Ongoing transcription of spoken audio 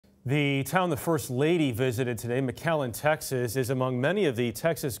The town the First Lady visited today, McAllen, Texas, is among many of the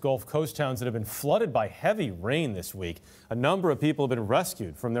Texas Gulf Coast towns that have been flooded by heavy rain this week. A number of people have been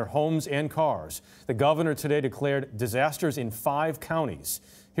rescued from their homes and cars. The governor today declared disasters in 5 counties.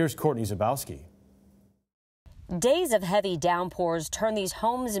 Here's Courtney Zubowski. Days of heavy downpours turned these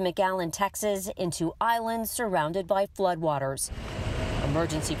homes in McAllen, Texas into islands surrounded by floodwaters.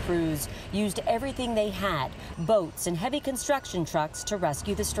 Emergency crews used everything they had, boats and heavy construction trucks, to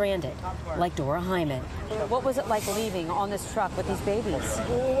rescue the stranded, like Dora Hyman. What was it like leaving on this truck with these babies?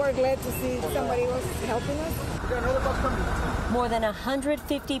 We were glad to see somebody was helping us. More than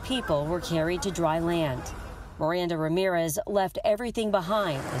 150 people were carried to dry land. Miranda Ramirez left everything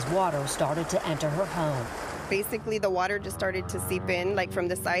behind as water started to enter her home. Basically, the water just started to seep in, like from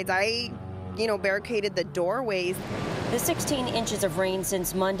the sides. I barricaded the doorways. The 16 inches of rain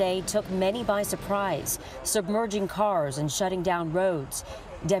since Monday took many by surprise, submerging cars and shutting down roads.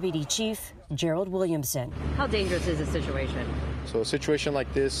 Deputy Chief Gerald Williamson. How dangerous is the situation? So a situation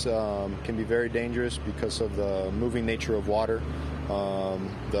like this can be very dangerous because of the moving nature of water,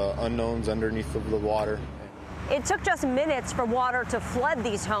 the unknowns underneath of the water. It took just minutes for water to flood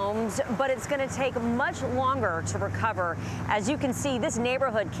these homes, but it's going to take much longer to recover. As you can see, this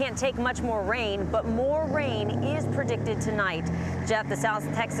neighborhood can't take much more rain, but more rain is predicted tonight. Jeff, the South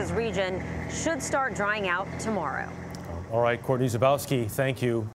Texas region should start drying out tomorrow. All right, Courtney Zubowski, thank you.